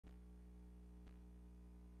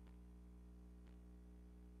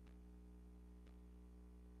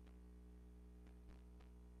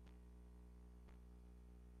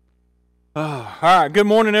All right, good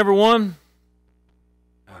morning, everyone.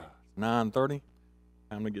 9:30.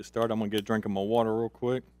 Time to get started. I'm going to get a drink of my water real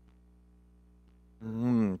quick.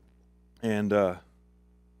 And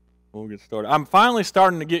we'll get started. I'm finally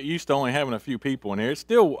starting to get used to only having a few people in here. It's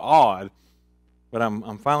still odd, but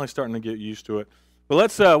I'm finally starting to get used to it.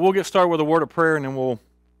 But we'll get started with a word of prayer, and then we'll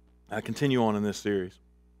continue on in this series.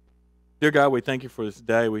 Dear God, we thank you for this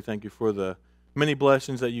day. We thank you for the many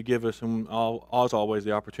blessings that you give us, and as always,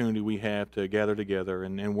 the opportunity we have to gather together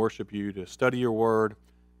and worship you, to study your word,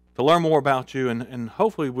 to learn more about you, and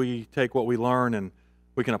hopefully we take what we learn and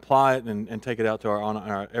we can apply it and take it out to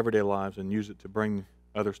our everyday lives and use it to bring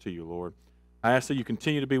others to you, Lord. I ask that you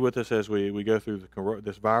continue to be with us as we go through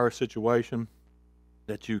this virus situation,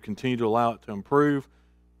 that you continue to allow it to improve,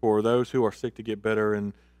 for those who are sick to get better,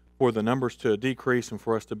 and for the numbers to decrease, and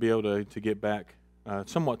for us to be able to get back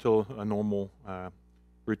somewhat to a normal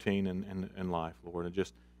routine in life, Lord. And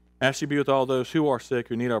just ask you to be with all those who are sick,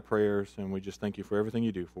 who need our prayers, and we just thank you for everything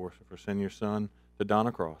you do for us, for sending your Son to die on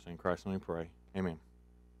a cross. In Christ's name we pray. Amen.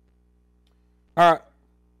 All right.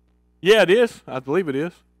 Yeah, it is. I believe it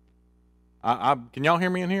is. Can y'all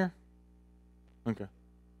hear me in here? Okay.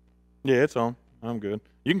 Yeah, it's on. I'm good.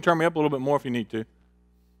 You can turn me up a little bit more if you need to.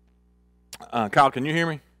 Kyle, can you hear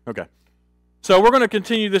me? Okay. So we're going to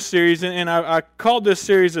continue this series, and I called this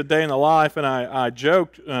series A Day in the Life, and I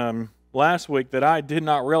joked last week that I did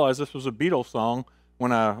not realize this was a Beatles song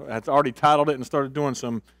when I had already titled it and started doing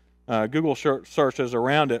some Google searches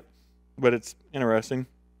around it, but it's interesting.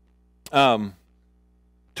 To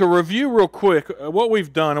review real quick, what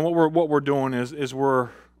we've done and what we're doing is we're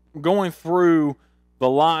going through the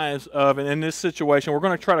lives of, and in this situation, we're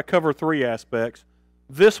going to try to cover three aspects.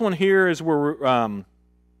 This one here is where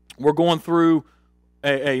we're going through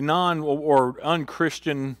a non or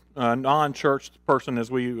unchristian, non-church person,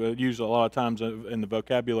 as we use a lot of times in the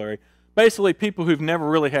vocabulary. Basically, people who've never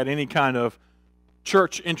really had any kind of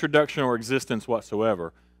church introduction or existence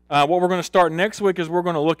whatsoever. What we're going to start next week is we're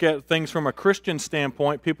going to look at things from a Christian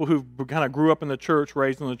standpoint, people who kind of grew up in the church,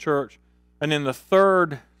 raised in the church. And then the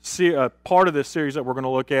third part of this series that we're going to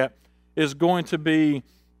look at is going to be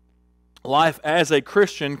life as a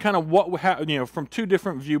Christian, kind of from two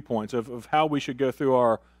different viewpoints of how we should go through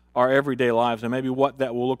our everyday lives, and maybe what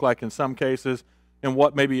that will look like in some cases, and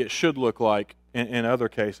what maybe it should look like in other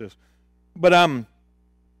cases. But I'm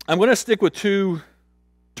going to stick with two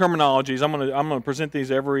terminologies. I'm going to present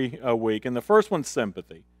these every week, and the first one's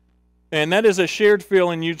sympathy, and that is a shared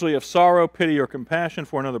feeling, usually of sorrow, pity, or compassion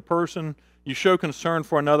for another person. You show concern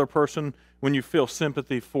for another person when you feel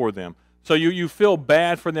sympathy for them. So you feel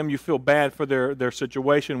bad for them, you feel bad for their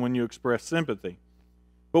situation when you express sympathy.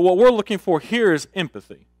 But what we're looking for here is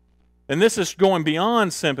empathy. And this is going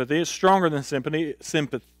beyond sympathy. It's stronger than sympathy.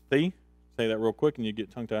 Say that real quick and you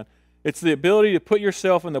get tongue-tied. It's the ability to put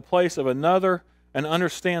yourself in the place of another and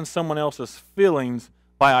understand someone else's feelings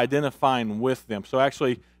by identifying with them. So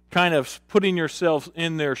actually kind of putting yourselves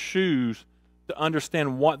in their shoes to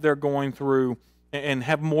understand what they're going through and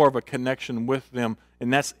have more of a connection with them,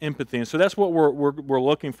 and that's empathy. And so that's what we're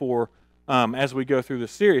looking for as we go through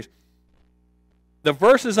this series. The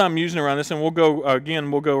verses I'm using around this, and we'll go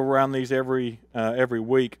around these every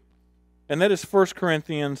week, and that is 1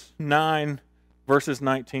 Corinthians 9, verses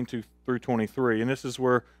 19 through 23. And this is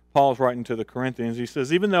where Paul's writing to the Corinthians. He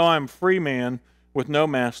says, "Even though I am a free man with no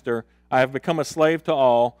master, I have become a slave to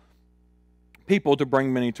all people to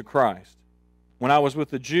bring many to Christ. When I was with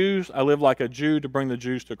the Jews, I lived like a Jew to bring the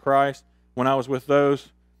Jews to Christ. When I was with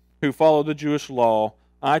those who followed the Jewish law,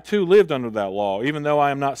 I too lived under that law. Even though I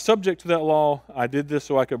am not subject to that law, I did this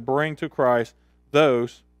so I could bring to Christ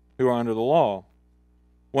those who are under the law.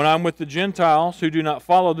 When I'm with the Gentiles who do not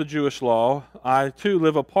follow the Jewish law, I too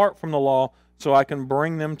live apart from the law so I can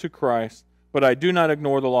bring them to Christ. But I do not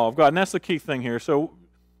ignore the law of God." And that's the key thing here. So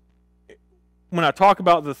when I talk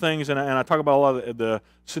about the things, and I talk about a lot of the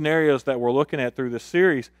scenarios that we're looking at through this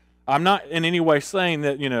series, I'm not in any way saying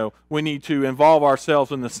that we need to involve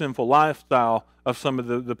ourselves in the sinful lifestyle of some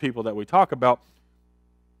of the people that we talk about.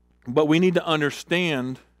 But we need to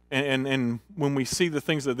understand, and when we see the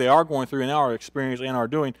things that they are going through in our experience and are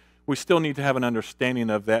doing, we still need to have an understanding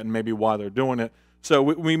of that and maybe why they're doing it. So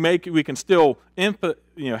we can still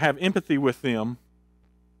have empathy with them,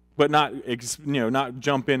 but not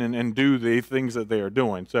jump in and do the things that they are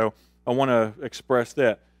doing. So I want to express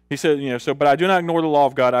that. He said, but I do not ignore the law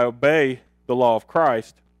of God. I obey the law of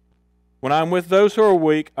Christ. When I'm with those who are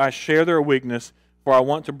weak, I share their weakness, for I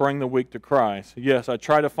want to bring the weak to Christ. Yes, I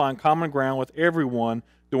try to find common ground with everyone,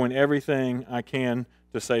 doing everything I can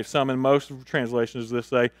to save some. In most translations, this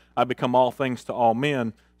say, I become all things to all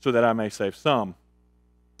men, so that I may save some.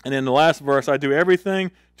 And in the last verse, I do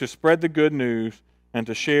everything to spread the good news and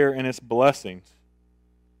to share in its blessings.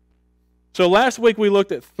 So last week we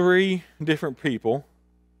looked at 3 different people.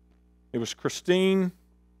 It was Christine,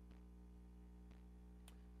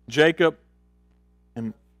 Jacob,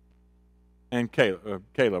 and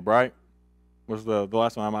Caleb, right? Was the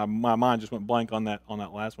last one. My mind just went blank on that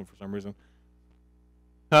last one for some reason.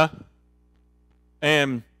 Huh?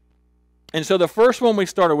 And so the first one we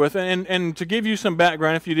started with, and to give you some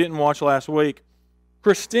background, if you didn't watch last week,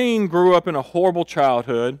 Christine grew up in a horrible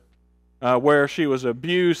childhood where she was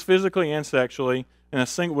abused physically and sexually.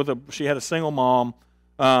 She had a single mom.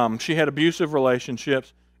 She had abusive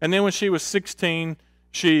relationships, and then when she was 16,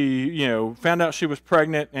 she found out she was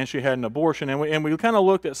pregnant and she had an abortion. And we kind of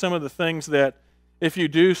looked at some of the things that, if you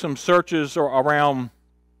do some searches around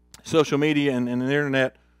social media and the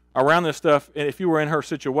internet around this stuff, and if you were in her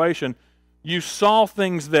situation, you saw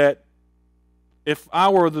things that, if I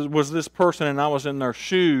was this person and I was in their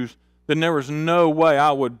shoes, then there was no way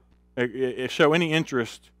I would show any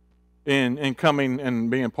interest in coming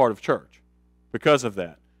and being part of church because of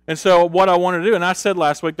that. And so what I wanted to do, and I said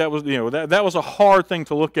last week, that was that was a hard thing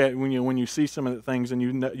to look at when you see some of the things, and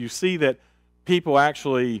you see that people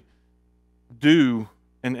actually do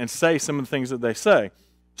and say some of the things that they say.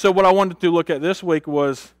 So what I wanted to look at this week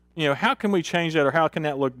was, how can we change that, or how can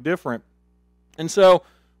that look different? And so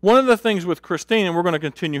one of the things with Christine, and we're going to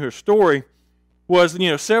continue her story, was,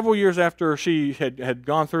 several years after she had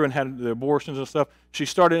gone through and had the abortions and stuff, she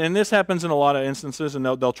started, and this happens in a lot of instances, and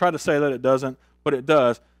they'll try to say that it doesn't, but it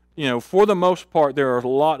does. For the most part, there are a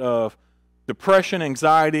lot of depression,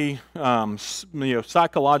 anxiety,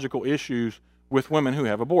 psychological issues with women who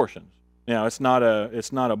have abortions. It's not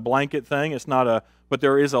a blanket thing. But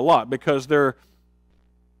there is a lot, because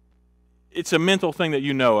it's a mental thing that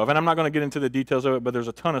you know of, and I'm not going to get into the details of it, but there's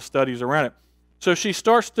a ton of studies around it. So she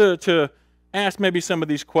starts to ask maybe some of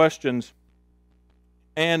these questions,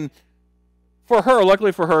 and for her,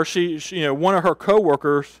 luckily for her, she one of her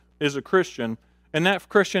coworkers is a Christian, and that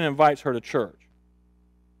Christian invites her to church.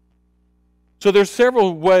 So there's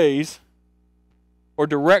several ways or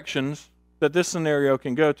directions that this scenario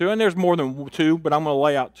can go to, and there's more than 2, but I'm going to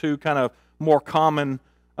lay out 2 kind of more common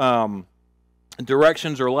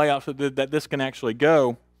directions or layouts that this can actually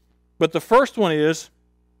go. But the first one is,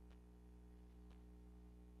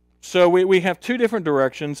 so we have 2 different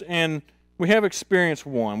directions, and we have experience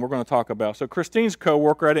 1 we're going to talk about. So Christine's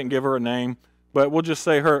coworker, I didn't give her a name, but we'll just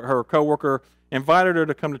say her coworker invited her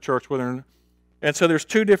to come to church with her. And so there's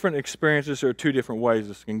 2 different experiences, or 2 different ways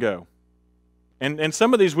this can go. And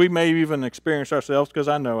some of these we may even experience ourselves, because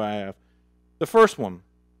I know I have. The first one,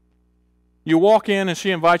 you walk in and she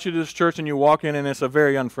invites you to this church, and you walk in and it's a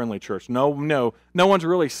very unfriendly church. No one's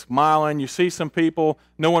really smiling. You see some people,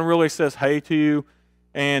 no one really says hey to you.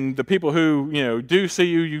 And the people who do see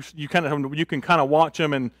you can kind of watch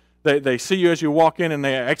them, and they see you as you walk in,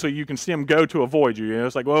 and you can see them go to avoid you.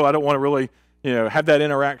 It's like, well, I don't want to really have that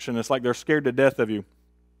interaction. It's like they're scared to death of you.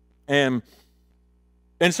 And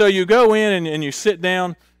so you go in and you sit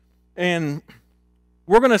down, and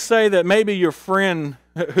we're going to say that maybe your friend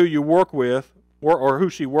who you work with, or who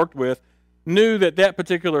she worked with, knew that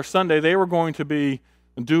particular Sunday they were going to be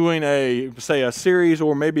doing a series,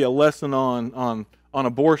 or maybe a lesson on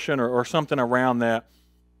abortion, or something around that.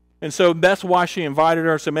 And so that's why she invited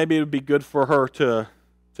her. So maybe it would be good for her to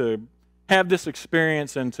have this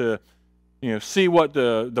experience and to see what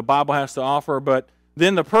the Bible has to offer. But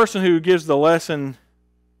then the person who gives the lesson,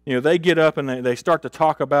 they get up and they start to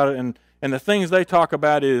talk about it, and the things they talk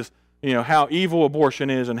about is how evil abortion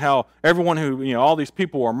is, and how everyone who all these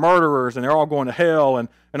people are murderers, and they're all going to hell, and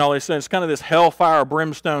all this. It's kind of this hellfire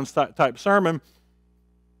brimstone type sermon.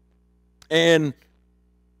 And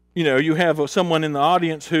you have someone in the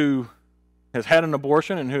audience who has had an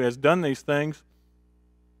abortion and who has done these things.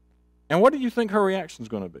 And what do you think her reaction is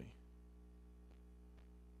going to be?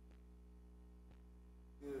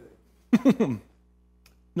 Good.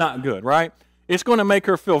 Not good, right? It's going to make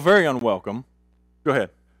her feel very unwelcome. Go ahead.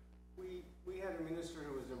 We had a minister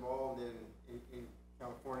who was involved in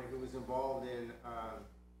California, who was involved in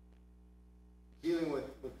dealing with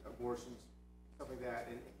abortions, stuff like that.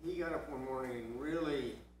 And he got up one morning and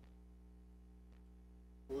really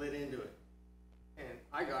lit into it. And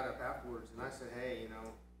I got up afterwards and I said, hey,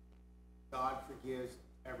 God forgives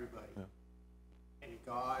everybody. Yeah. And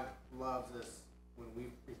God loves us when we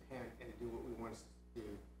repent and do what we want us to do.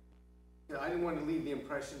 So I didn't want to leave the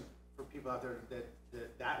impression for people out there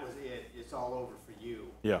that was it. It's all over for you.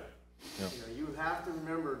 Yeah. You have to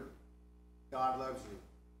remember God loves you.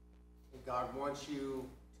 And God wants you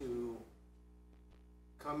to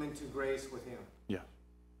come into grace with Him. Yeah.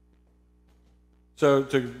 So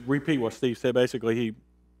to repeat what Steve said, basically he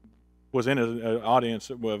was in an audience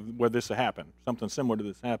where this happened, something similar to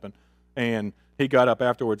this happened, and he got up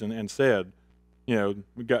afterwards and said,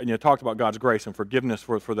 talked about God's grace and forgiveness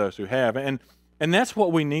for those who have, and that's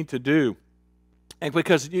what we need to do, and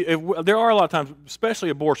because there are a lot of times,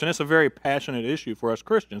 especially abortion, it's a very passionate issue for us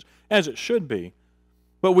Christians, as it should be,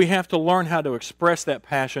 but we have to learn how to express that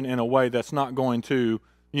passion in a way that's not going to,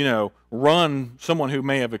 run someone who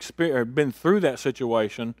may have been through that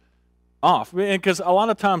situation off. Because a lot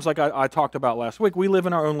of times, like I talked about last week, we live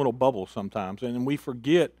in our own little bubble sometimes, and we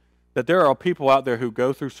forget that there are people out there who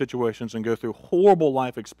go through situations and go through horrible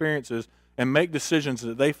life experiences and make decisions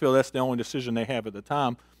that they feel that's the only decision they have at the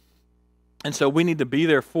time. And so we need to be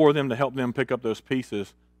there for them to help them pick up those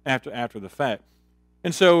pieces after the fact.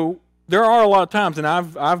 And so there are a lot of times, and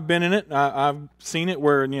I've been in it, I've seen it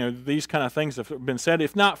where these kind of things have been said,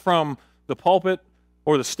 if not from the pulpit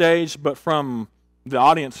or the stage, but from the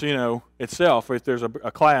audience, itself, if there's a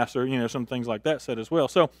class or, some things like that said as well.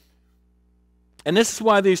 So, and this is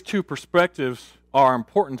why these two perspectives are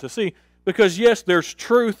important to see, because yes, there's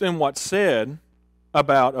truth in what's said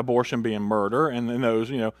about abortion being murder, and those,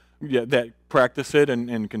 that practice it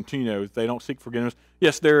and continue, they don't seek forgiveness.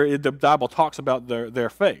 Yes, the Bible talks about their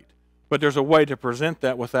fate, but there's a way to present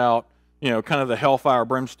that without, kind of the hellfire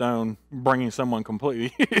brimstone bringing someone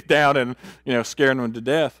completely down and, scaring them to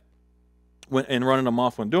death and running them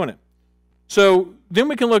off when doing it. So then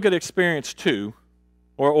we can look at experience 2,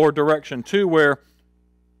 or direction 2, where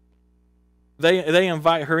they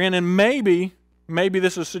invite her in, and maybe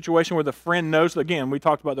this is a situation where the friend knows, again, we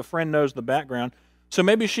talked about the friend knows the background, so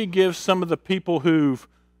maybe she gives some of the people who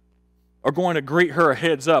are going to greet her a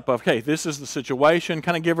heads up of, hey, this is the situation,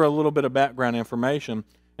 kind of give her a little bit of background information,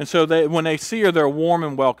 and so when they see her, they're warm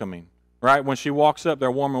and welcoming, right? When she walks up,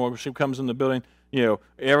 they're warm and welcoming. She comes in the building,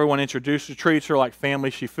 everyone introduces her, treats her like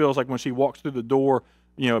family. She feels like when she walks through the door,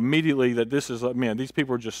 immediately that this is, these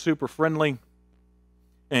people are just super friendly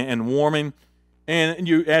and warming. And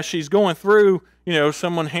as she's going through,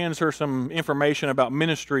 someone hands her some information about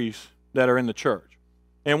ministries that are in the church.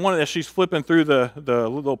 And as she's flipping through the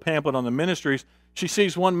little pamphlet on the ministries, she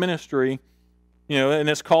sees one ministry, and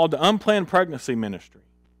it's called the Unplanned Pregnancy Ministry.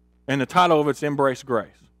 And the title of it's Embrace Grace.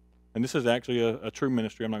 And this is actually a true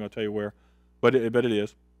ministry. I'm not going to tell you where, but it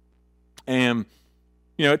is. And,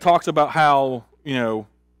 it talks about how,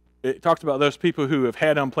 it talks about those people who have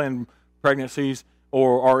had unplanned pregnancies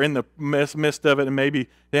or are in the midst of it, and maybe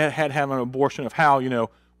they had to have an abortion, of how,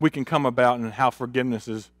 we can come about and how forgiveness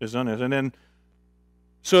is on it. And then,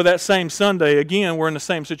 so that same Sunday, again, we're in the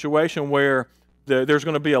same situation where there's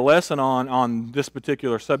going to be a lesson on this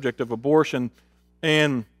particular subject of abortion,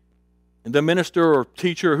 and the minister or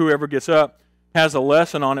teacher, whoever gets up, has a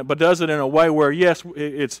lesson on it, but does it in a way where, yes,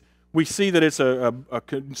 we see that it's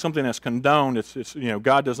something that's condoned. It's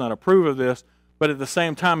God does not approve of this, but at the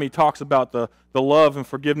same time, he talks about the love and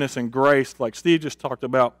forgiveness and grace, like Steve just talked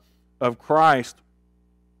about, of Christ.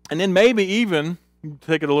 And then maybe even,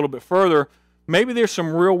 take it a little bit further, maybe there's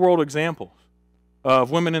some real-world examples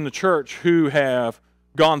of women in the church who have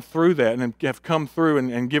gone through that and have come through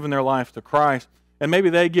and given their life to Christ. And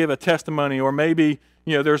maybe they give a testimony, or maybe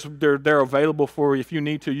they're available for you. If you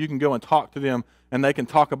need to, you can go and talk to them, and they can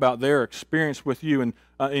talk about their experience with you and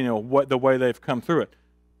what the way they've come through it.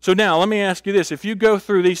 So now let me ask you this: if you go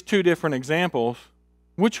through these two different examples,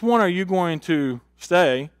 which one are you going to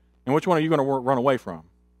stay, and which one are you going to run away from?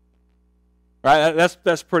 Right?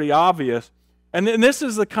 That's pretty obvious. And this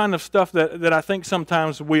is the kind of stuff that I think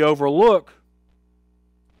sometimes we overlook,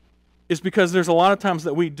 is because there's a lot of times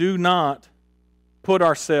that we do not put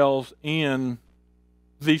ourselves in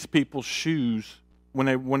these people's shoes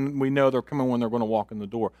when we know they're coming, when they're going to walk in the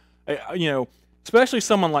door. Especially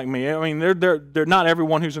someone like me. I mean, they're not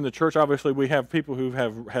everyone who's in the church. Obviously, we have people who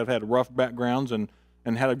have had rough backgrounds and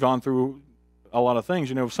have gone through a lot of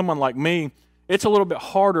things. Someone like me, it's a little bit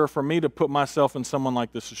harder for me to put myself in someone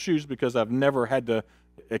like this' shoes, because I've never had to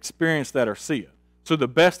experience that or see it. So the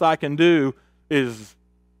best I can do is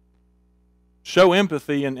show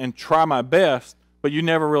empathy and try my best, but you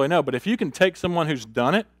never really know. But if you can take someone who's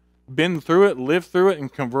done it, been through it, lived through it,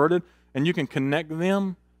 and converted, and you can connect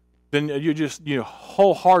them, then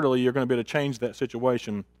wholeheartedly you're going to be able to change that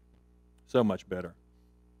situation so much better.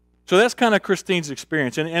 So that's kind of Christine's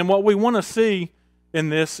experience. And what we want to see in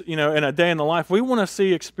this, in a day in the life, we want to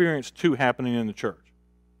see experience 2 happening in the church.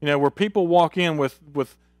 Where people walk in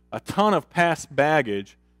with a ton of past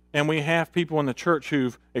baggage, and we have people in the church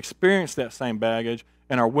who've experienced that same baggage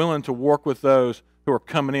and are willing to work with those who are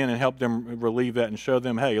coming in and help them relieve that and show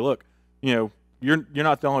them, hey, look, you're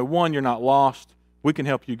not the only one, you're not lost, We can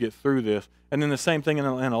help you get through this. And then the same thing in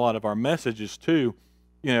a lot of our messages too.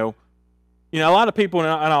 A lot of people, and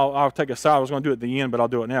I'll take a side. I was going to do it at the end, but I'll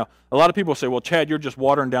do it now. A lot of people say, well, Chad, you're just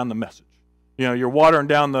watering down the message. You're watering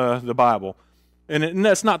down the Bible. And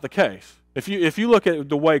that's not the case. If you look at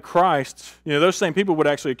the way Christ, those same people would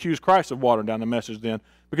actually accuse Christ of watering down the message then.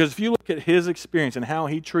 Because if you look at his experience and how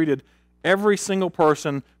he treated every single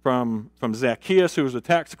person from Zacchaeus, who was a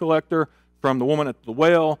tax collector, from the woman at the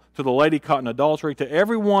well, to the lady caught in adultery, to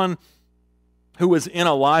everyone who was in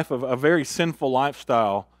a life of a very sinful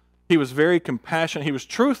lifestyle, he was very compassionate. He was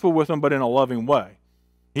truthful with them, but in a loving way.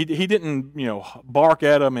 He didn't bark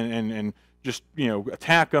at them and just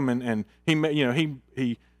attack them, and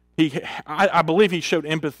I believe he showed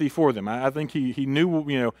empathy for them. I think he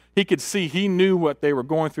knew, he could see, he knew what they were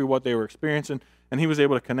going through, what they were experiencing, and he was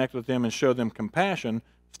able to connect with them and show them compassion.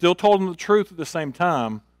 Still told them the truth at the same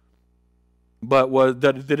time, but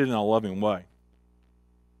did it in a loving way.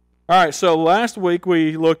 All right, so last week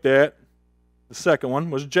we looked at, the second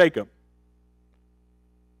one was Jacob.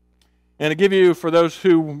 And to give you, for those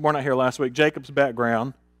who were not here last week, Jacob's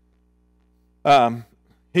background,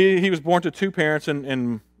 he was born to two parents,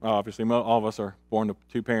 and obviously all of us are born to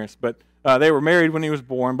two parents, but they were married when he was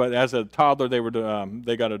born, but as a toddler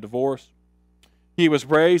they got a divorce. He was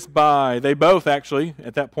raised by, they both actually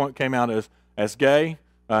at that point came out as gay,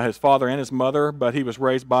 his father and his mother, but he was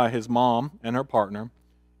raised by his mom and her partner.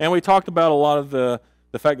 And we talked about a lot of the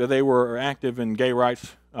fact that they were active in gay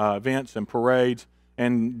rights events and parades,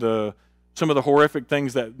 and some of the horrific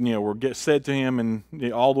things that were said to him,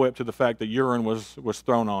 and all the way up to the fact that urine was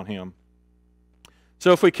thrown on him.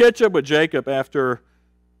 So if we catch up with Jacob after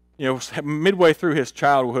midway through his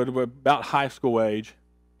childhood, about high school age,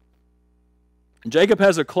 Jacob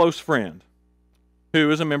has a close friend who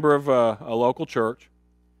is a member of a local church,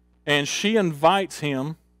 and she invites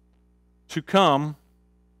him to come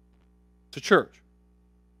to church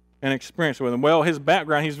and experience with him. Well, his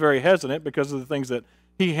background, he's very hesitant because of the things that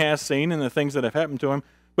he has seen and the things that have happened to him,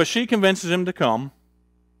 but she convinces him to come.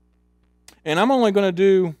 And I'm only going to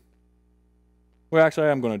do, well, actually,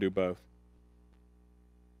 I'm going to do both.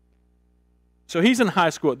 So he's in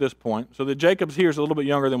high school at this point. So Jacob's here is a little bit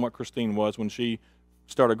younger than what Christine was when she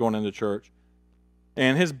started going into church.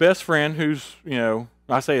 And his best friend, who's,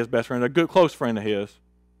 I say his best friend, a good close friend of his,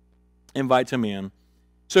 invites him in.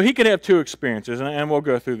 So he could have two experiences, and we'll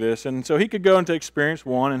go through this. And so he could go into experience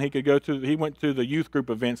one, and he went to the youth group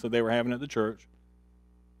events that they were having at the church.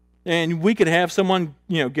 And we could have someone,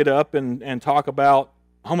 get up and talk about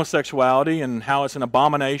homosexuality and how it's an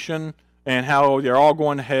abomination and how they're all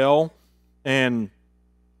going to hell. And,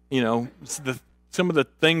 some of the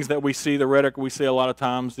things that we see, the rhetoric we see a lot of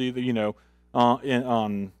times, either, in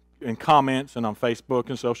comments and on Facebook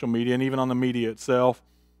and social media and even on the media itself.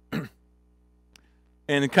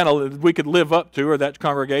 And we could live up to, or that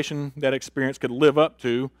congregation, that experience could live up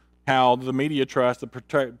to how the media tries to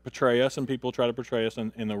portray us and people try to portray us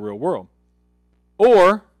in the real world.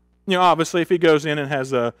 Or, obviously if he goes in and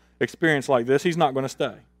has an experience like this, he's not going to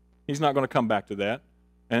stay. He's not going to come back to that.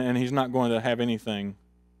 And he's not going to have anything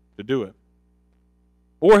to do it.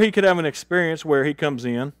 Or he could have an experience where he comes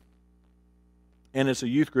in and it's a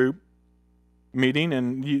youth group meeting,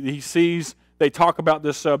 and he sees they talk about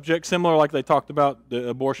this subject, similar like they talked about the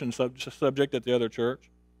abortion subject at the other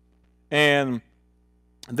church. And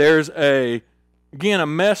there's again a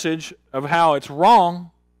message of how it's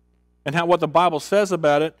wrong and what the Bible says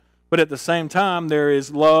about it, but at the same time there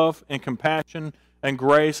is love and compassion and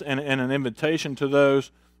grace and an invitation to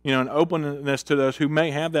those, an openness to those who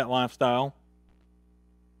may have that lifestyle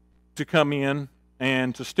to come in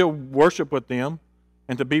and to still worship with them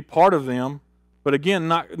and to be part of them. But again,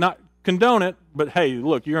 not condone it, but hey,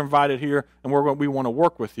 look, you're invited here and we want to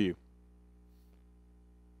work with you.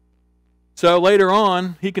 So later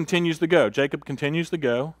on, he continues to go. Jacob continues to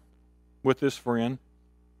go with this friend,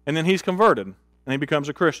 and then he's converted and he becomes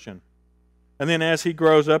a Christian. And then as he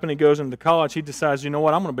grows up and he goes into college, he decides, I'm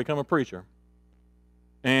going to become a preacher.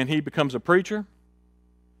 And he becomes a preacher.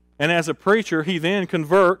 And as a preacher, he then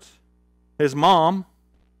converts his mom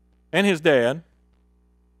and his dad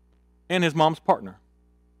and his mom's partner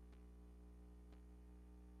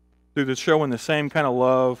through the showing the same kind of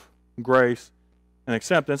love, grace, and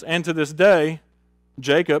acceptance. And to this day,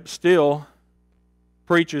 Jacob still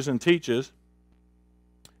preaches and teaches.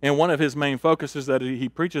 And one of his main focuses that he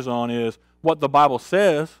preaches on is what the Bible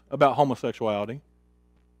says about homosexuality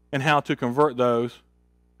and how to convert those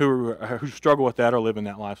who struggle with that or live in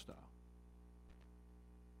that lifestyle.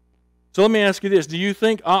 So let me ask you this. Do you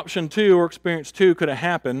think option 2 or experience 2 could have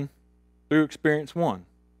happened through experience 1?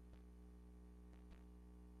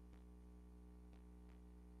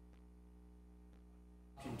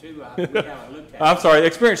 2, we haven't looked at. I'm sorry.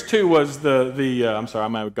 Experience 2 was the. I'm sorry. I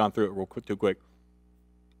might have gone through it real quick, too quick.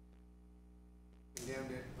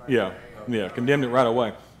 Condemned it right Yeah, away. yeah, condemned it right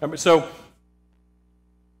away. I mean, so,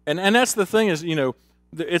 and that's the thing is,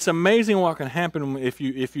 it's amazing what can happen if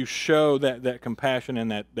you show that compassion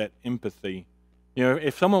and that empathy.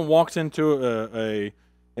 If someone walks into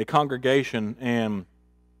a congregation and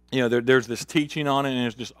there's this teaching on it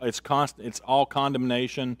and it's constant, it's all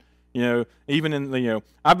condemnation. Even in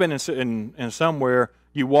I've been in somewhere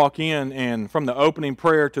you walk in and from the opening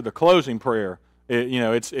prayer to the closing prayer,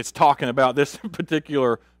 it's talking about this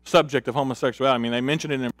particular subject of homosexuality. I mean, they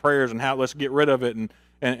mention it in prayers and how let's get rid of it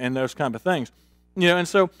and those kind of things. And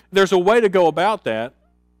so there's a way to go about that,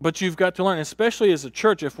 but you've got to learn, especially as a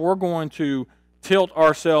church, if we're going to tilt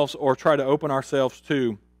ourselves or try to opening ourselves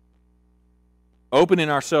to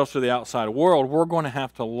the outside world, we're going to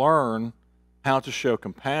have to learn how to show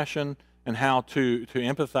compassion and how to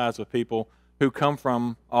empathize with people who come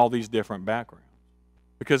from all these different backgrounds.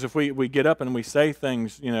 Because if we get up and we say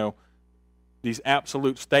things, these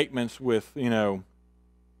absolute statements with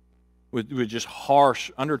just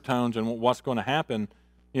harsh undertones and what's going to happen,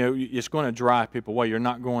 it's going to drive people away. You're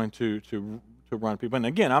not going to run people. And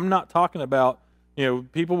again, I'm not talking about,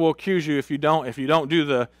 people will accuse you if you don't do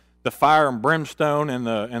the fire and brimstone and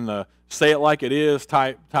the say it like it is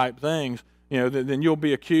type things, then you'll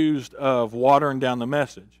be accused of watering down the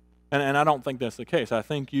message. And I don't think that's the case. I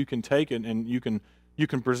think you can take it and you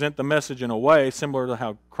can present the message in a way similar to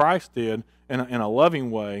how Christ did in a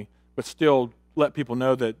loving way, but still let people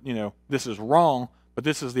know that this is wrong, but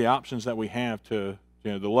this is the options that we have to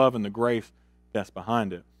the love and the grace that's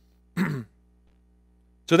behind it.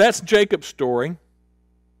 So that's Jacob's story.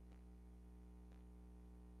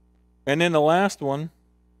 And then the last one,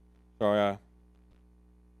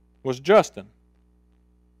 was Justin.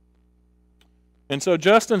 And so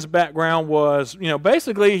Justin's background was,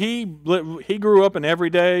 basically he grew up in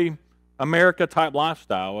everyday America type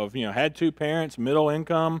lifestyle of, had 2 parents, middle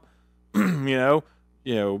income, not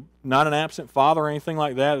an absent father or anything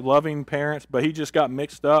like that, loving parents, but he just got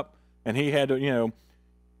mixed up and he had to,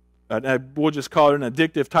 we'll just call it an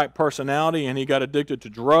addictive type personality, and he got addicted to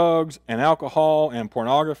drugs and alcohol and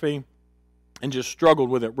pornography and just struggled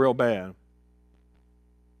with it real bad.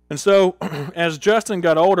 And so as Justin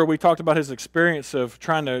got older, we talked about his experience of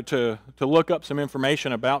trying to look up some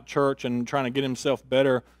information about church and trying to get himself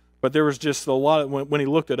better, but there was just a lot of, when he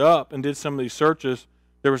looked it up and did some of these searches,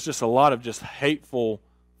 there was just a lot of just hateful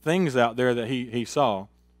things out there that he saw.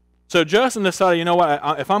 So Justin decided,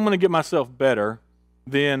 if I'm going to get myself better,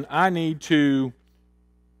 then I need to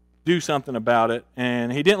do something about it.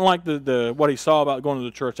 And he didn't like what he saw about going to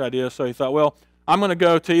the church idea, so he thought, well, I'm going to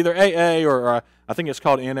go to either AA or I think it's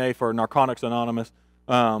called NA for Narcotics Anonymous,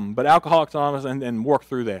 but Alcoholics Anonymous, and work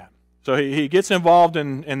through that. So he gets involved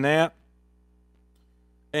in that,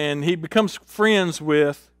 and he becomes friends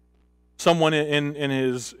with someone in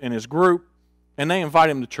his group, and they invite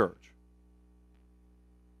him to church.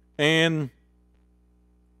 And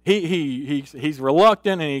he's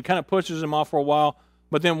reluctant, and he kind of pushes him off for a while.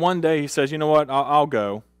 But then one day he says, "You know what? I'll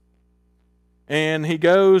go." And he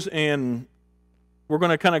goes, and we're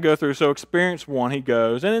going to kind of go through. So experience 1, he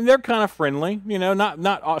goes, and they're kind of friendly,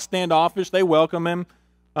 not standoffish. They welcome him.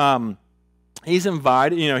 He's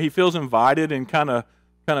invited. He feels invited and kind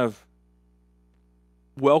of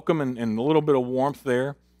welcome and a little bit of warmth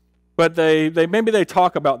there. But they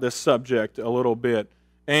talk about this subject a little bit,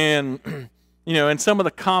 and and some of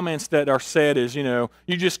the comments that are said is, you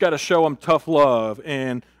just got to show them tough love,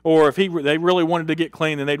 or if they really wanted to get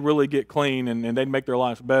clean, then they'd really get clean, and they'd make their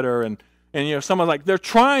lives better, and some of they're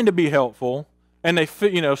trying to be helpful, and they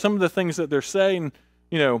some of the things that they're saying,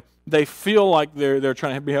 they feel like they're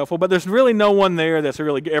trying to be helpful, but there's really no one there that's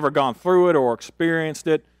really ever gone through it or experienced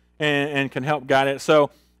it and can help guide it. So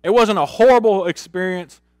it wasn't a horrible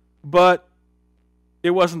experience, but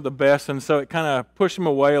it wasn't the best, and so it kind of pushed him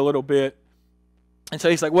away a little bit. And so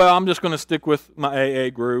he's like, well, I'm just going to stick with my AA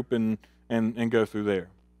group and go through there.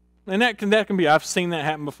 And that can be, I've seen that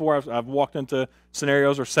happen before. I've walked into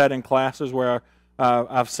scenarios or sat in classes where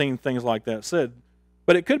I've seen things like that said.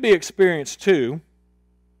 But it could be experience 2,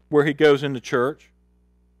 where he goes into church,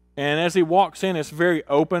 and as he walks in, it's very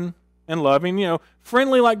open and loving,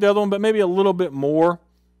 friendly like the other one, but maybe a little bit more.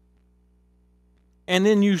 And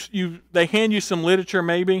then they hand you some literature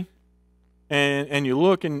maybe, and you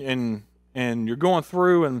look and you're going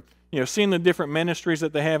through and seeing the different ministries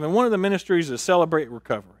that they have, and one of the ministries is Celebrate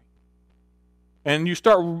Recovery. And you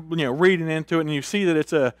start reading into it, and you see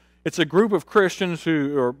that it's a group of Christians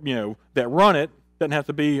who are that run it. Doesn't have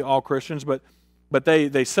to be all Christians, but but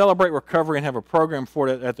they celebrate recovery and have a program for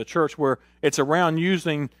it at the church where it's around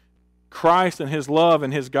using Christ and His love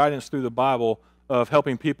and His guidance through the Bible of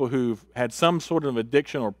helping people who've had some sort of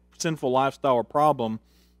addiction or sinful lifestyle or problem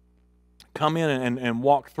come in and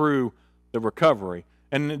walk through the recovery.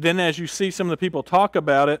 And then as you see some of the people talk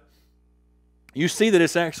about it, you see that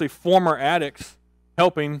it's actually former addicts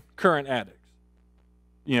helping current addicts,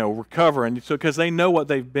 recover. And so because they know what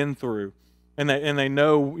they've been through, and they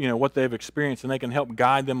know, what they've experienced, and they can help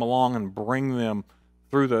guide them along and bring them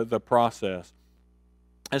through the process.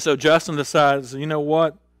 And so Justin decides, you know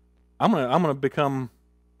what, I'm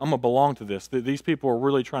gonna belong to this. These people are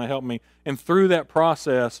really trying to help me. And through that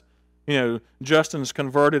process, Justin's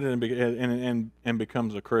converted and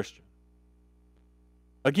becomes a Christian.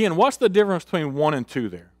 Again, what's the difference between 1 and 2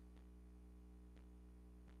 there?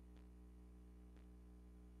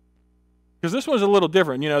 Because this one's a little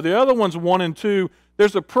different. The other one's 1 and 2.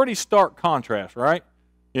 There's a pretty stark contrast, right?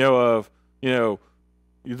 The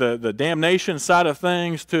damnation side of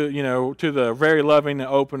things to the very loving and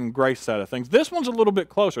open grace side of things. This one's a little bit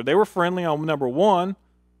closer. They were friendly on number 1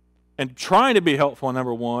 and trying to be helpful on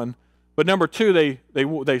number 1, but number 2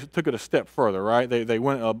 they took it a step further, right? They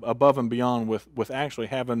went above and beyond with actually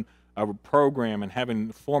having a program and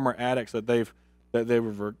having former addicts that they've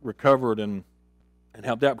recovered and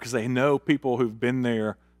helped out because they know people who've been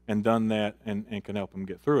there and done that and can help them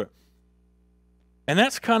get through it. And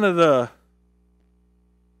that's kind of the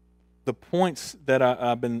points that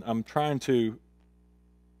I'm trying to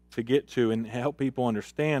get to and help people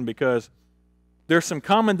understand, because there's some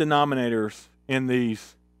common denominators in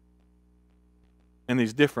these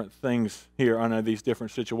different things here under these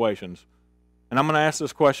different situations. And I'm going to ask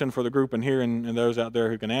this question for the group in here and those out there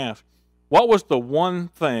who can ask. What was the one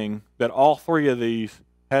thing that all 3 of these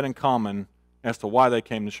had in common as to why they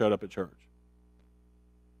came and showed up at church?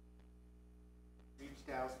 Reached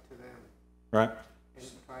out to them. Right. And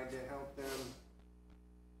tried to help them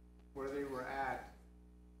where they were at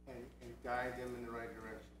and guide them in the right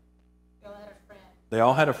direction. They all had a friend. They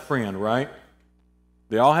all had a friend, right?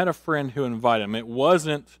 They all had a friend who invited them. It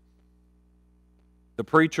wasn't the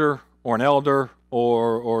preacher or an elder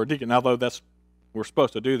or a deacon, although we're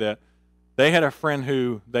supposed to do that. They had a friend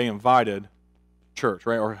who they invited to church,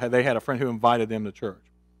 right? Or they had a friend who invited them to church.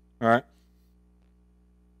 All right?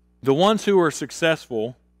 The ones who were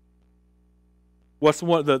successful, what's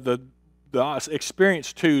the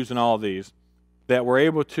experienced 2s in all of these that were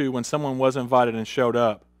able to, when someone was invited and showed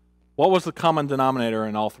up, what was the common denominator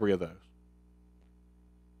in all 3 of those?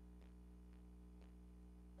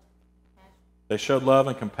 They showed love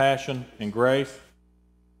and compassion and grace.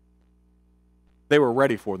 They were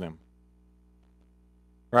ready for them.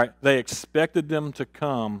 Right? They expected them to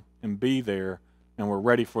come and be there and were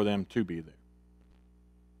ready for them to be there.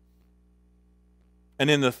 And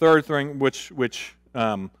then the third thing, which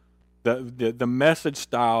the message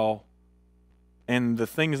style and the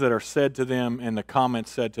things that are said to them and the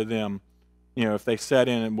comments said to them, if they sat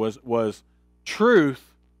in it was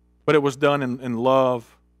truth, but it was done in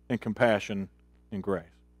love and compassion and grace.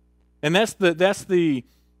 And that's the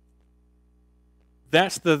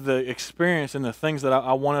experience and the things that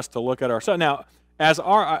I want us to look at ourselves. Now, as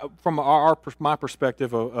from my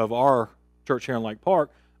perspective of our church here in Lake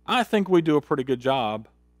Park, I think we do a pretty good job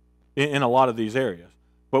in a lot of these areas.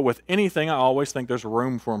 But with anything, I always think there's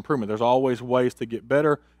room for improvement. There's always ways to get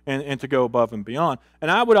better and to go above and beyond.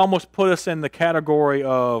 And I would almost put us in the category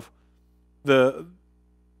of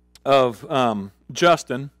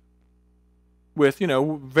Justin, with,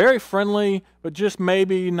 very friendly, but just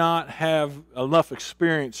maybe not have enough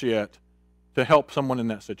experience yet to help someone in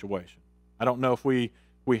that situation. I don't know if we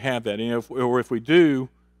have that. Or if we do,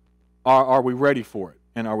 are we ready for it?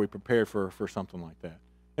 And are we prepared for something like that?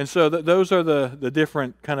 And so those are the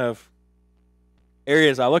different kind of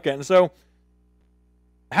areas I look at. And so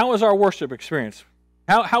how is our worship experience?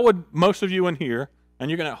 How would most of you in here, and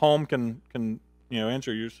you can at home can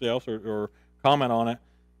answer yourselves or comment on it.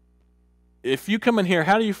 If you come in here,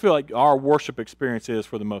 how do you feel like our worship experience is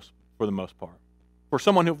for the most part? For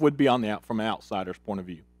someone who would be from an outsider's point of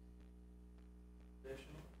view.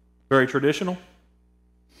 Traditional. Very traditional?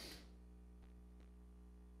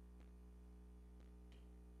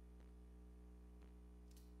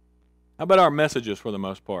 How about our messages for the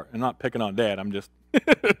most part? I'm not picking on Dad, I'm just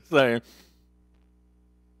saying.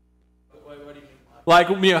 What do you mean? Like,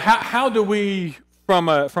 how do we, from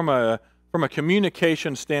a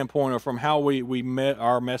communication standpoint, or from how we met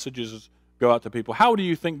our messages go out to people, how do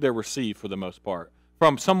you think they're received for the most part?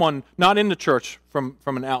 From someone not in the church, from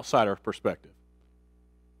an outsider perspective.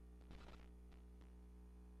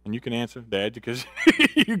 And you can answer, Dad, because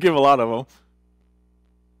you give a lot of them.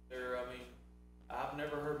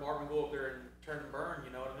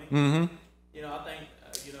 Mm-hmm. You know, I think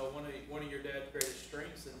one of your dad's greatest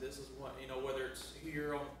strengths, and this is one, whether it's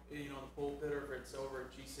here on on the pulpit or if it's over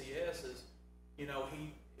at GCS, is he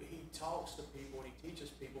talks to people and he teaches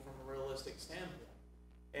people from a realistic standpoint.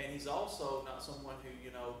 And he's also not someone who,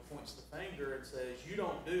 points the finger and says, you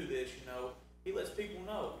don't do this, He lets people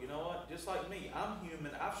know, you know what, just like me, I'm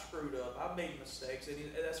human, I've screwed up, I've made mistakes, and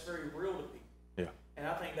that's very real to people. Yeah. And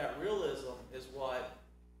I think that realism is what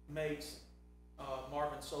makes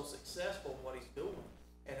Marvin so successful in what he's doing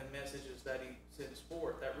and the messages that he sends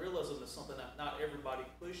forth. That realism is something that not everybody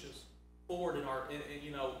pushes forward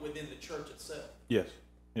within the church itself. Yes.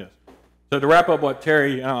 So to wrap up what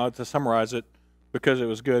Terry, to summarize it, because it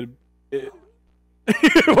was good, word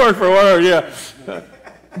for word, yeah.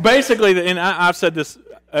 Basically, and I've said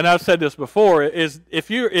this before, is if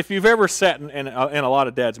you've ever sat in a lot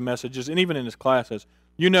of Dad's messages, and even in his classes,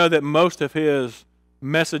 you know that most of his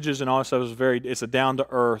messages and all that stuff is it's a down to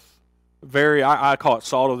earth, I call it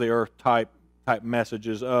salt of the earth type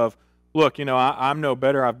messages of, look, I'm no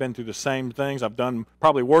better. I've been through the same things. I've done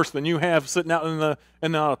probably worse than you have sitting out in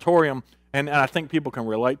the auditorium, and I think people can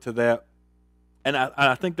relate to that. And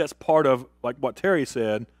I think that's part of, like what Terry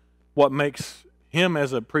said, what makes him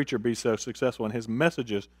as a preacher be so successful and his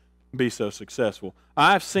messages be so successful.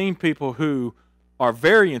 I've seen people who are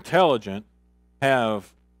very intelligent,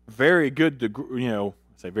 have very good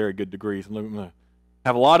very good degrees,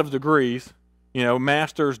 have a lot of degrees,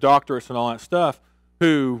 masters, doctorates, and all that stuff,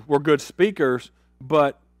 who were good speakers,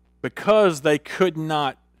 but because they could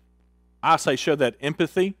not, show that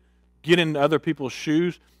empathy, get into other people's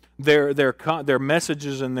shoes, their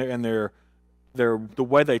messages and their the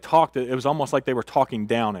way they talked, it was almost like they were talking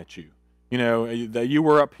down at you. That you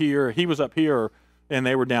were up here, he was up here, and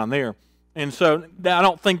they were down there. And so I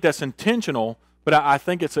don't think that's intentional, but I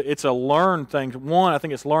think it's a learned thing. One, I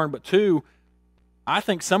think it's learned, but two, I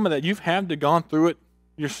think some of that you've had to gone through it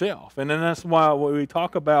yourself. And then that's why when we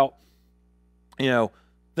talk about,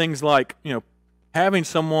 things like, having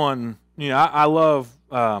someone, I love,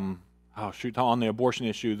 on the abortion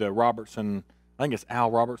issue, the Robertson, I think it's Al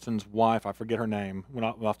Robertson's wife, I forget her name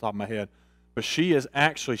off the top of my head, but she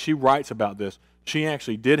writes about this. She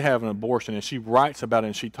actually did have an abortion, and she writes about it,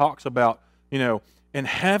 and she talks about, and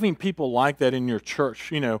having people like that in your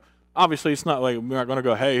church, obviously it's not like we're not going to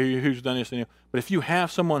go, hey, who's done this? But if you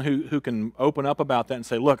have someone who can open up about that and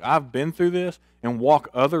say, look, I've been through this, and walk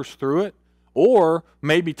others through it, or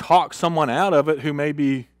maybe talk someone out of it who may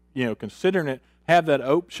be, considering it, have that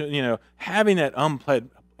option, having that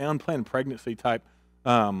unplanned pregnancy type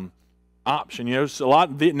option. It's a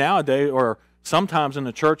lot nowadays, or sometimes in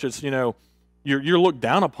the church, it's, you're looked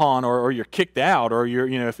down upon, or you're kicked out, or you're,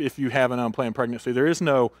 if you have an unplanned pregnancy, there is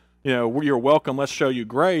no, you're welcome, let's show you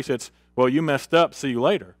grace. It's, well, you messed up, see you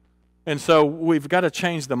later. And so we've got to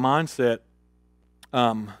change the mindset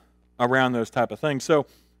around those type of things. So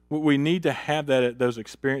we need to have those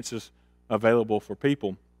experiences available for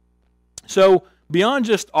people. So beyond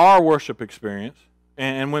just our worship experience,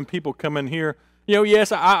 and when people come in here,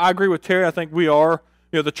 yes, I agree with Terry. I think we are,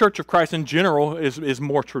 the Church of Christ in general is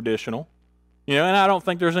more traditional, and I don't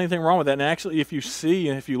think there's anything wrong with that. And actually, if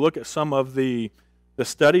you look at some of the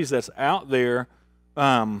studies that's out there,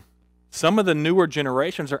 some of the newer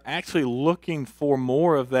generations are actually looking for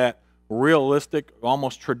more of that realistic,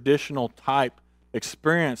 almost traditional type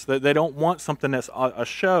experience. That they don't want something that's a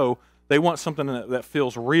show. They want something that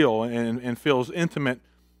feels real and feels intimate.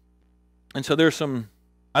 And so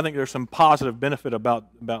I think there's some positive benefit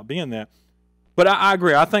about being that. But I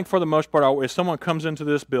agree. I think for the most part, if someone comes into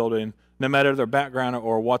this building, no matter their background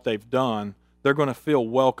or what they've done, they're going to feel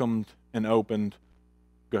welcomed and opened.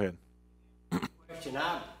 Go ahead. Question: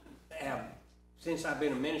 I have, since I've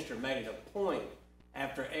been a minister, made it a point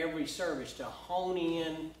after every service to hone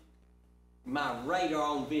in my radar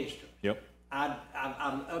on visitors. Yep.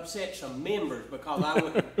 I'm upset some members because I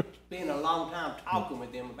would spend a long time talking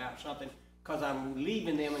with them about something because I'm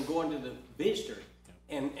leaving them and going to the visitors.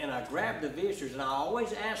 And I grab the visitors and I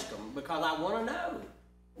always ask them because I want to know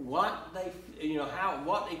what they,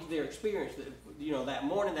 what their experience, that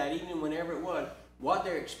morning, that evening, whenever it was, what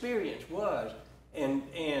their experience was.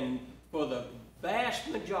 And for the vast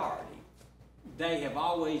majority, they have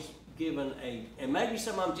always given and maybe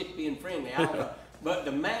some of them just being friendly, I don't know. But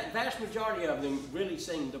the vast majority of them really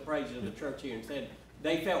sing the praises of the church here and said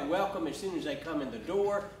they felt welcome as soon as they come in the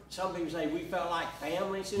door. Some people say we felt like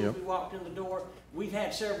family as soon as we walked in the door. We've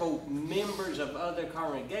had several members of other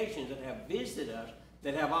congregations that have visited us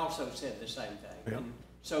that have also said the same thing. And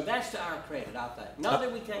so that's to our credit, I think. Not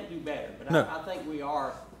that we can't do better, but I think we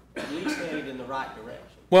are at least headed in the right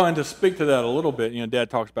direction. Well, and to speak to that a little bit, Dad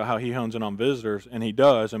talks about how he hones in on visitors, and he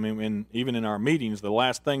does. I mean, even in our meetings, the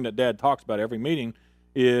last thing that Dad talks about every meeting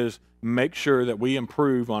is make sure that we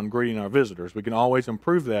improve on greeting our visitors. We can always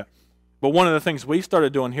improve that. But one of the things we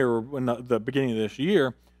started doing here in the beginning of this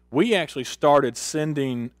year, we actually started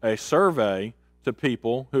sending a survey to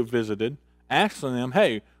people who visited, asking them,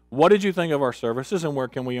 hey, what did you think of our services and where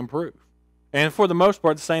can we improve? And for the most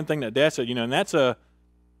part, the same thing that Dad said, and that's a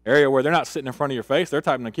area where they're not sitting in front of your face. They're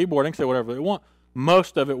typing the keyboard and say whatever they want.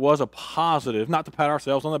 Most of it was a positive, not to pat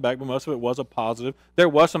ourselves on the back, but most of it was a positive. There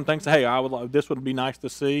was some things, hey, this would be nice to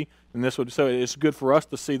see, and so it's good for us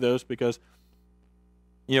to see those because,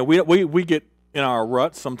 we get in our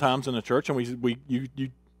ruts sometimes in the church, and you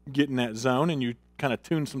get in that zone and you kind of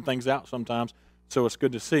tune some things out sometimes, so it's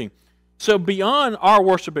good to see. So beyond our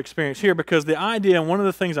worship experience here, because the idea, and one of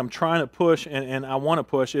the things I'm trying to push and I want to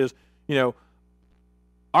push is,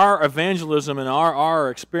 our evangelism and our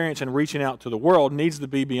experience in reaching out to the world needs to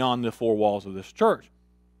be beyond the four walls of this church.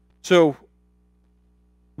 So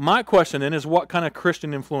my question then is, what kind of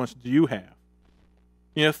Christian influence do you have?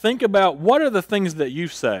 Think about what are the things that you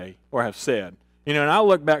say or have said. And I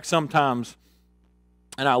look back sometimes,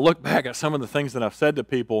 and I look back at some of the things that I've said to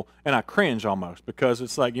people, and I cringe almost because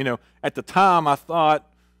it's like, at the time I thought,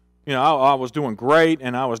 I was doing great,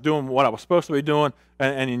 and I was doing what I was supposed to be doing,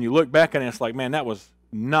 and then you look back and it's like, man, that was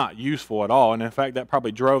not useful at all, and in fact, that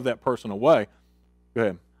probably drove that person away. Go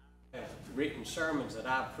ahead. I've written sermons that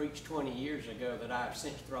I preached 20 years ago that I've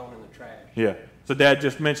since thrown in the trash. Yeah. So Dad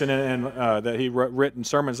just mentioned that he written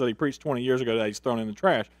sermons that he preached 20 years ago that he's thrown in the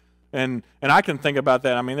trash, and I can think about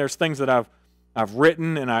that. I mean, there's things that I've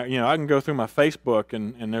written, and I can go through my Facebook,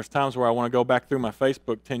 and there's times where I want to go back through my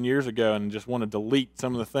Facebook 10 years ago and just want to delete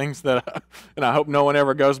some of the things that, and I hope no one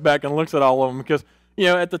ever goes back and looks at all of them because.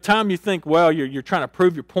 At the time you think, well, you're trying to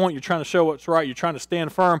prove your point, you're trying to show what's right, you're trying to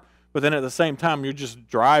stand firm, but then at the same time you're just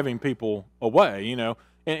driving people away,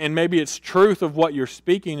 And maybe it's truth of what you're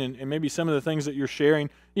speaking, and maybe some of the things that you're sharing,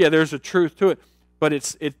 yeah, there's a truth to it, but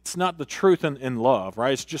it's not the truth in love,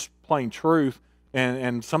 right? It's just plain truth,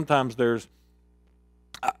 and sometimes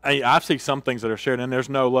I see some things that are shared, and there's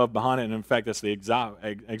no love behind it, and in fact, that's the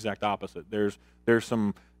exact opposite. There's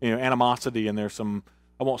some animosity, and there's some,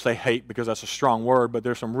 I won't say hate because that's a strong word, but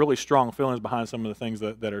there's some really strong feelings behind some of the things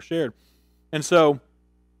that are shared. And so,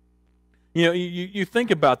 you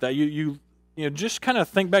think about that. You just kind of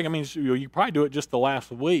think back. I mean, you probably do it just the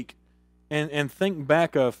last week, and think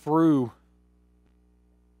back through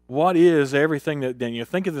what is everything that then you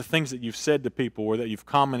think of the things that you've said to people or that you've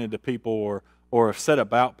commented to people or have said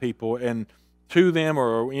about people and to them,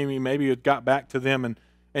 or maybe you got back to them,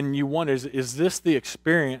 and you wonder, is this the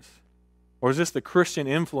experience? Or is this the Christian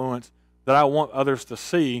influence that I want others to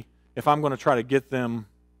see if I'm going to try to get them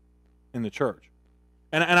in the church?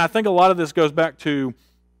 And I think a lot of this goes back to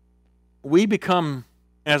we become,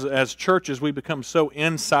 as churches, we become so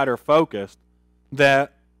insider focused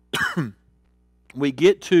that we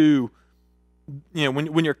get to,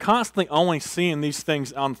 when you're constantly only seeing these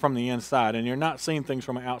things from the inside and you're not seeing things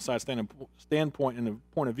from an outside standpoint and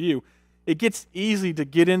a point of view, it gets easy to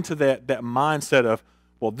get into that mindset of,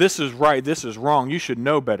 well, this is right, this is wrong, you should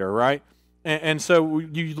know better, right? And so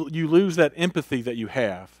you lose that empathy that you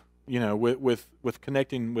have, with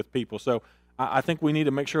connecting with people. So I think we need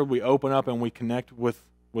to make sure we open up and we connect with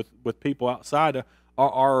people outside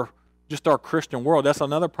our Christian world. That's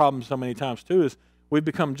another problem so many times too, is we've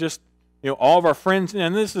become just, all of our friends,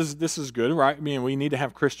 and this is good, right? I mean, we need to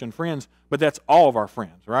have Christian friends, but that's all of our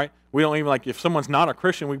friends, right? We don't even, if someone's not a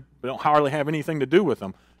Christian, we don't hardly have anything to do with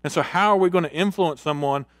them. And so how are we going to influence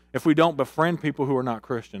someone if we don't befriend people who are not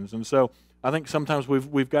Christians? And so I think sometimes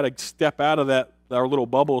we've got to step out of our little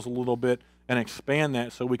bubbles a little bit and expand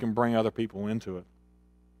that so we can bring other people into it.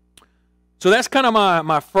 So that's kind of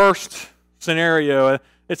my first scenario.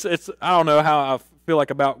 It's I don't know how I feel like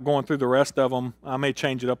about going through the rest of them. I may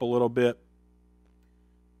change it up a little bit.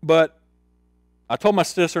 But I told my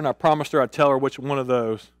sister, and I promised her I'd tell her which one of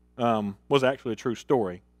those was actually a true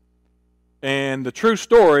story. And the true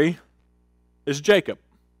story is Jacob.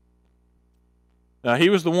 He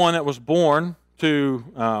was the one that was born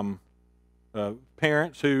to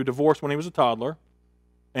parents who divorced when he was a toddler,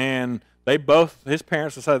 and his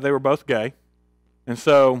parents decided they were both gay, and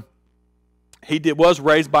so he was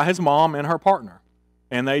raised by his mom and her partner,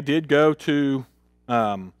 and they did go to.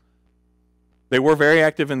 They were very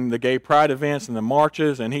active in the gay pride events and the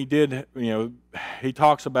marches, and he did. He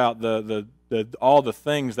talks about all the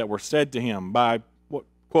things that were said to him by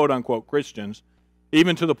quote unquote Christians,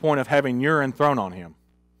 even to the point of having urine thrown on him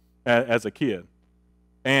as a kid.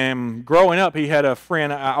 And growing up, he had a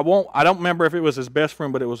friend. I don't remember if it was his best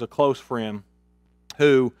friend, but it was a close friend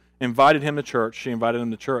who invited him to church. She invited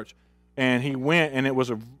him to church, and he went, and it was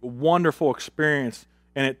a wonderful experience.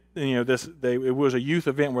 And it was a youth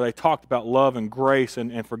event where they talked about love and grace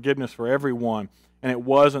and forgiveness for everyone. And it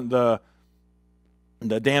wasn't the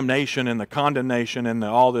damnation and the condemnation and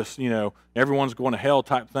all this, everyone's going to hell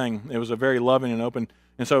type thing. It was a very loving and open.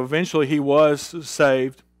 And so eventually he was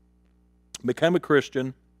saved, became a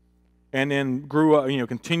Christian, and then grew up,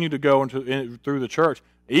 continued to go through the church,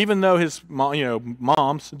 even though his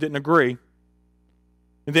moms didn't agree.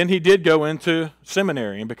 And then he did go into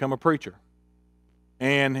seminary and become a preacher.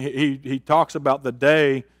 And he talks about the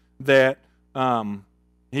day that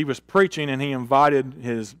he was preaching, and he invited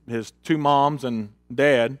his two moms and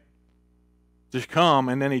dad to come,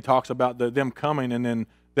 and then he talks about them coming, and then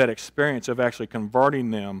that experience of actually converting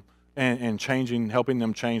them and helping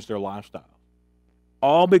them change their lifestyle.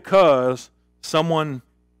 All because someone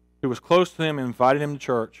who was close to him invited him to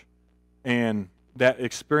church, and that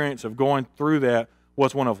experience of going through that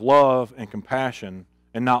was one of love and compassion,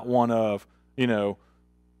 and not one of,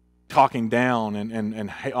 talking down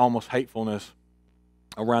and almost hatefulness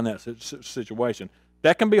around that situation.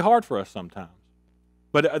 That can be hard for us sometimes.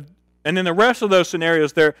 But and then the rest of those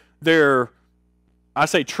scenarios, they're I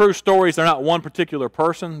say true stories. They're not one particular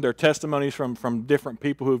person. They're testimonies from different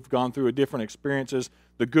people who've gone through different experiences,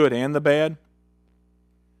 the good and the bad.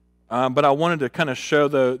 But I wanted to kind of show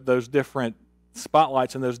those different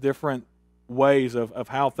spotlights and those different ways of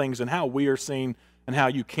how things and how we are seen and how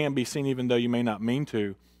you can be seen even though you may not mean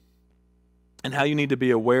to, and how you need to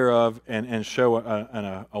be aware of and show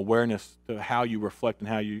an awareness to how you reflect and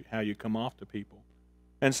how you come off to people.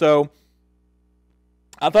 And so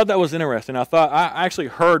I thought that was interesting. I actually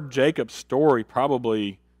heard Jacob's story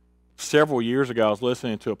probably several years ago. I was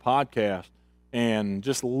listening to a podcast, and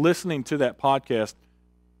just listening to that podcast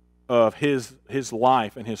of his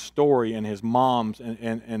life and his story and his mom's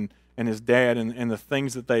and his dad and the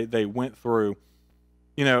things that they went through,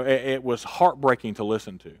 it was heartbreaking to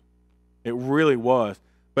listen to. It really was.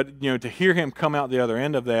 But, to hear him come out the other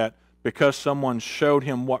end of that because someone showed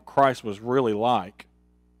him what Christ was really like,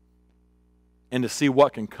 and to see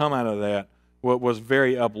what can come out of that, was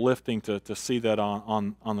very uplifting to see that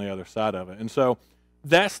on the other side of it. And so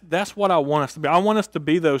that's what I want us to be. I want us to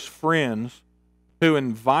be those friends who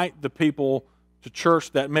invite the people to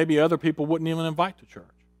church that maybe other people wouldn't even invite to church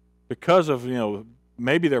because of,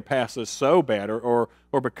 maybe their past is so bad or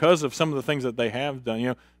because of some of the things that they have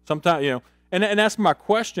done. Sometimes, and that's my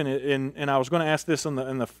question, and I was going to ask this in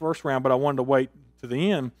the first round, but I wanted to wait to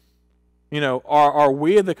the end. Are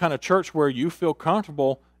we the kind of church where you feel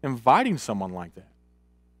comfortable inviting someone like that?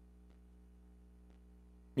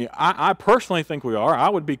 I personally think we are. I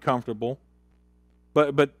would be comfortable,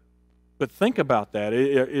 but think about that.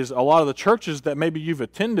 Is a lot of the churches that maybe you've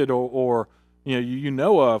attended or you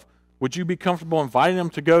know of, would you be comfortable inviting them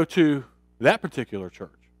to go to that particular church?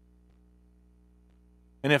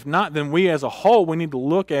 And if not, then we as a whole, we need to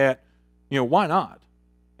look at, why not?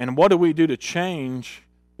 And what do we do to change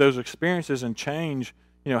those experiences and change,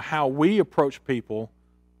 how we approach people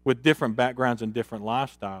with different backgrounds and different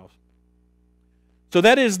lifestyles. So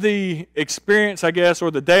that is the experience, I guess, or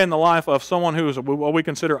the day in the life of someone who is what we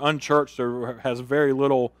consider unchurched or has very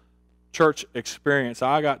little church experience.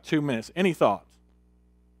 I got 2 minutes. Any thoughts?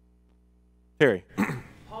 Terry.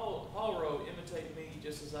 Paul wrote, imitate me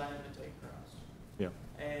just as I imitate Christ. Yeah.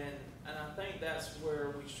 And I think that's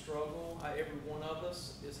where we struggle. Every one of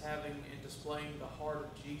us is having and displaying the heart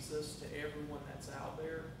of Jesus to everyone that's out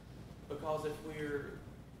there. Because if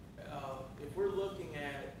we're looking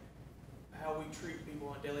at how we treat people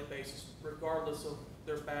on a daily basis, regardless of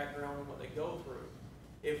their background and what they go through,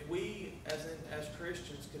 if we as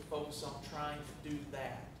Christians could focus on trying to do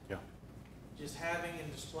that, just having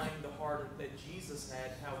and displaying the heart that Jesus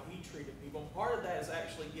had, how he treated people. And part of that is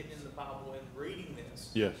actually getting in the Bible and reading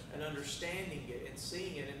this, and understanding it and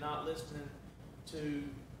seeing it, and not listening to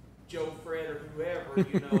Joe, Fred, or whoever.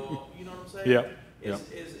 You know what I'm saying?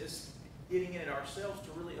 Is getting in it ourselves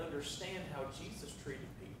to really understand how Jesus treated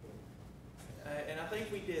people. And I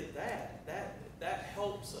think we did that. That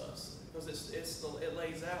helps us because it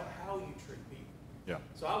lays out how you treat people. Yeah.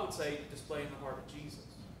 So I would say displaying the heart of Jesus.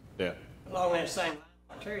 Yeah. Along that same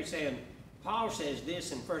line, Terry saying, Paul says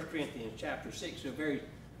this in 1 Corinthians chapter 6,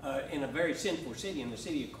 in a very sinful city, in the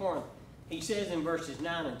city of Corinth. He says in verses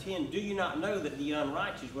 9 and 10, do you not know that the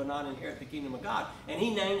unrighteous will not inherit the kingdom of God? And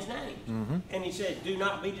he names names. Mm-hmm. And he says, do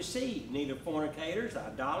not be deceived, neither fornicators,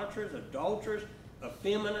 idolaters, adulterers,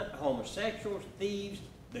 effeminate, homosexuals, thieves,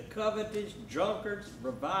 the covetous, drunkards,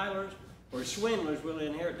 revilers, or swindlers will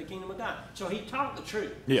inherit the kingdom of God. So he taught the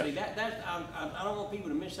truth. Yeah. See, I don't want people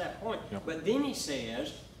to miss that point. Yep. But then he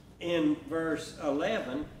says in verse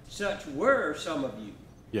 11, such were some of you.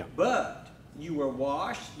 Yeah. But you were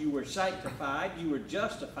washed, you were sanctified, you were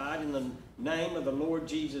justified in the name of the Lord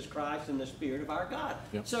Jesus Christ and the Spirit of our God.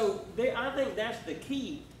 Yep. So I think that's the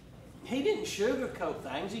key. He didn't sugarcoat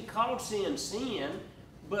things. He called sin sin,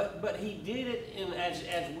 but he did it as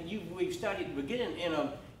we've studied at the beginning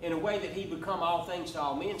in a way that he become all things to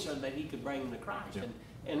all men, so that he could bring them to Christ. Yep.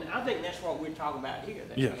 And I think that's what we're talking about here.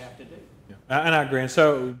 That Yes. we have to do. Yeah. And I agree. And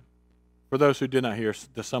so, for those who did not hear,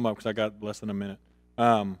 to sum up, because I got less than a minute,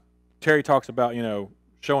 Terry talks about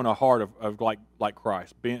showing a heart of like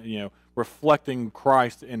Christ, being reflecting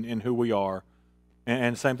Christ in who we are.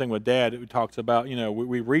 And same thing with Dad, who talks about,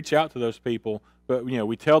 we reach out to those people, but,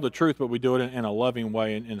 we tell the truth, but we do it in a loving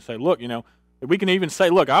way and say, look, we can even say,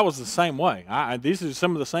 look, I was the same way. These are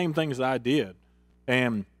some of the same things that I did,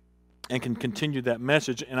 and can continue that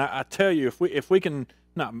message. And I tell you, if we can,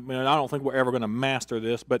 I don't think we're ever going to master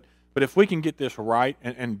this, but if we can get this right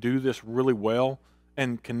and do this really well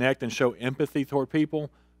and connect and show empathy toward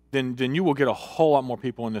people, then you will get a whole lot more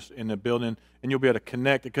people in the building, and you'll be able to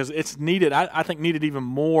connect, because it's needed. I think needed even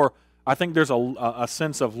more. I think there's a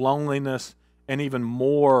sense of loneliness and even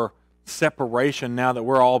more separation now that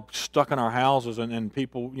we're all stuck in our houses, and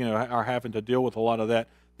people are having to deal with a lot of that.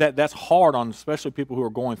 That's hard on especially people who are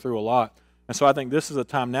going through a lot. And so I think this is a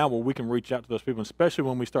time now where we can reach out to those people, especially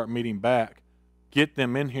when we start meeting back, get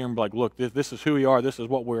them in here and be like, look, this is who we are. This is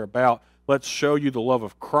what we're about. Let's show you the love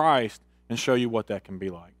of Christ and show you what that can be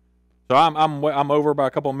like. So I'm over by a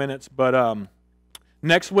couple of minutes, but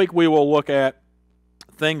next week we will look at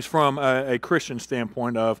things from a Christian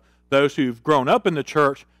standpoint of those who've grown up in the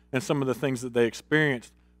church and some of the things that they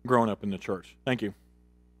experienced growing up in the church. Thank you.